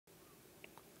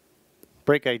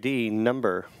Break ID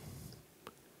number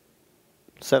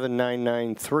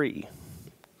 7993.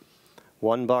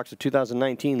 One box of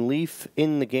 2019 Leaf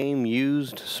in the Game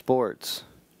used sports.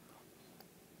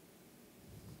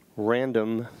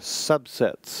 Random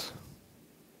subsets.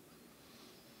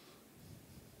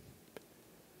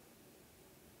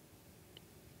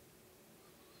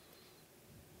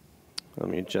 Let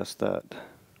me adjust that.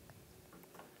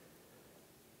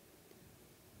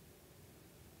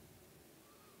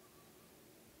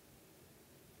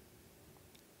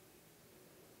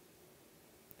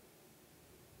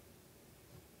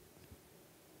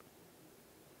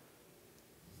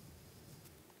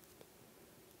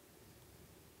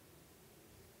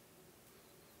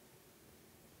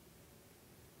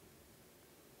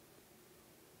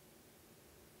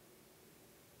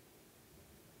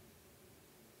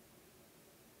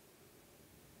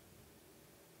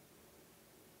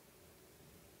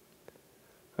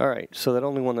 All right, so that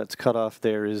only one that's cut off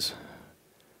there is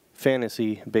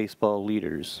fantasy baseball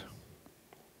leaders.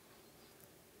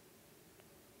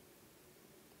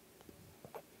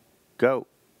 Go.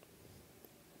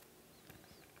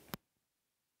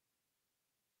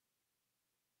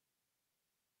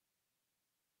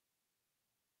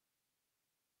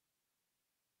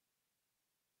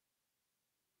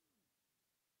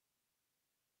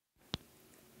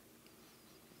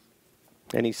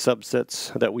 Any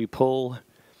subsets that we pull,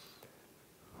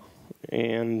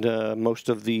 and most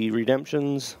of the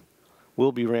redemptions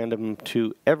will be random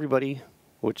to everybody,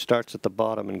 which starts at the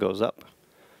bottom and goes up.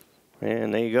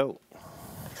 And there you go.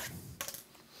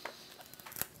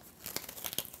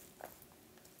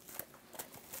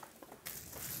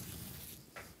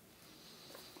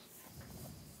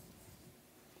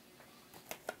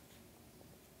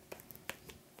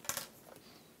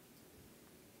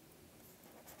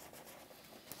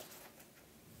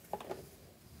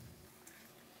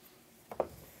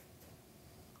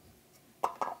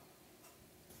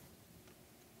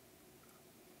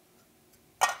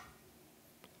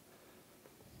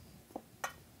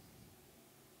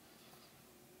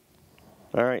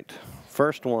 All right,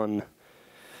 first one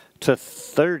to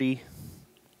 30.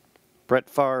 Brett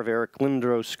Favre, Eric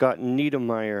Lindros, Scott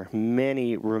Niedermeyer,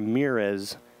 Manny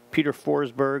Ramirez, Peter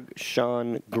Forsberg,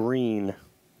 Sean Green.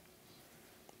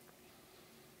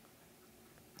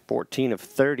 14 of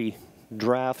 30,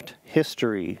 draft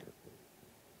history.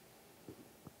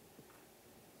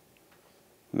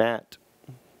 Matt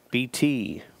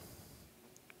BT.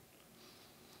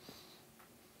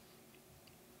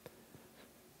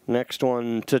 Next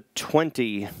one to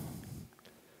 20,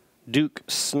 Duke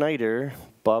Snyder,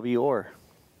 Bobby Orr.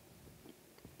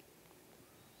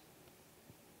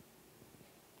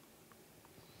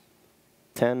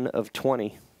 Ten of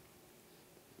 20.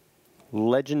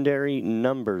 Legendary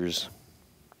numbers.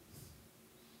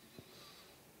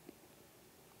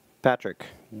 Patrick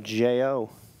J.O.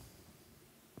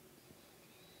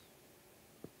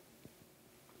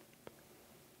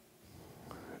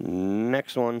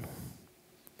 Next one.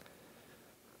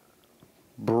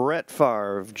 Brett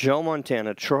Favre, Joe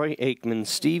Montana, Troy Aikman,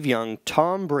 Steve Young,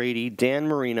 Tom Brady, Dan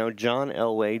Marino, John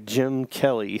Elway, Jim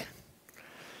Kelly.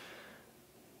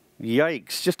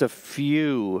 Yikes, just a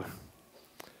few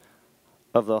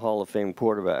of the Hall of Fame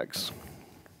quarterbacks.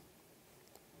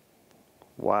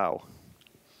 Wow.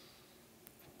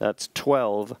 That's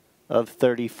 12 of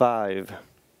 35.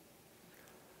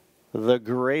 The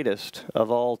greatest of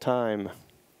all time,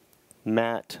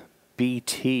 Matt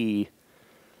BT.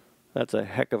 That's a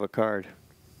heck of a card.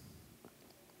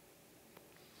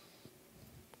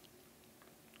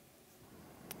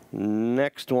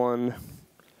 Next one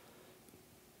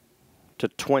to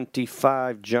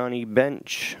 25, Johnny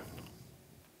Bench.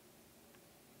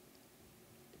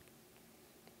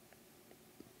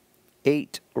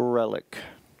 Eight relic.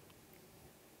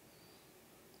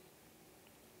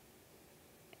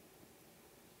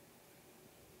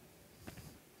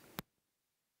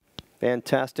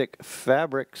 Fantastic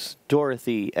Fabrics,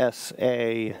 Dorothy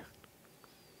S.A.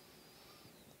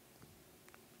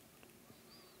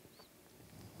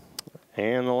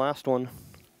 And the last one.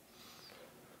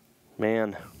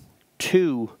 Man,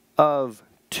 2 of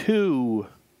 2.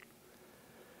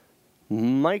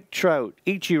 Mike Trout,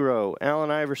 Ichiro, Allen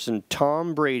Iverson,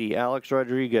 Tom Brady, Alex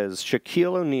Rodriguez,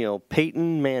 Shaquille O'Neal,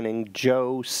 Peyton Manning,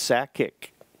 Joe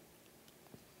Sakic.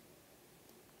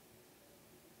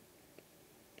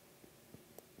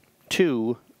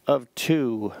 Two of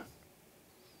 2.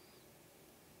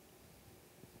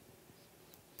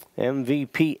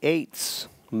 MVP 8s,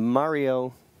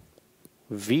 Mario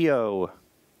Vio.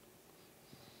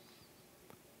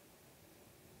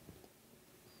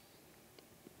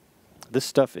 This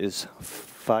stuff is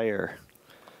fire.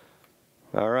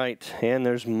 All right, and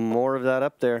there's more of that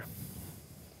up there.